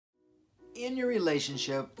in your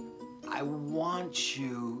relationship, I want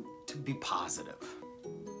you to be positive.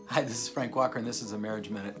 Hi, this is Frank Walker, and this is a Marriage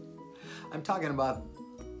Minute. I'm talking about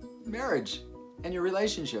marriage and your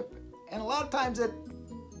relationship. And a lot of times it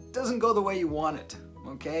doesn't go the way you want it,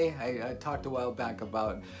 okay? I talked a while back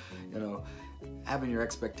about, having your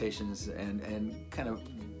expectations and kind of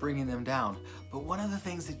bringing them down. But one of the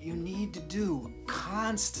things that you need to do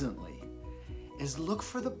constantly is look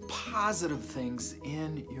for the positive things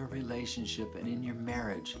in your relationship and in your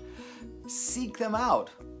marriage. Seek them out.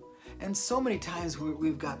 And so many times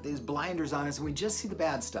we've got these blinders on us and we just see the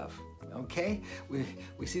bad stuff, okay?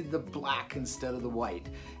 We see the black instead of the white.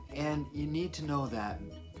 And you need to know that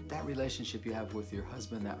that relationship you have with your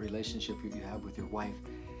husband, that relationship you have with your wife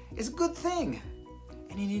is a good thing.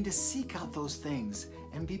 And you need to seek out those things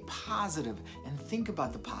and be positive and think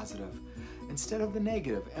about the positive instead of the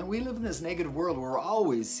negative. And we live in this negative world where we're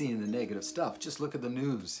always seeing the negative stuff. Just look at the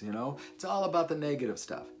news, It's all about the negative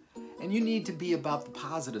stuff. And you need to be about the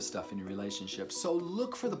positive stuff in your relationship. So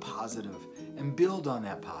look for the positive and build on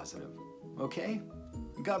that positive, okay?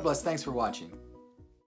 God bless. Thanks for watching.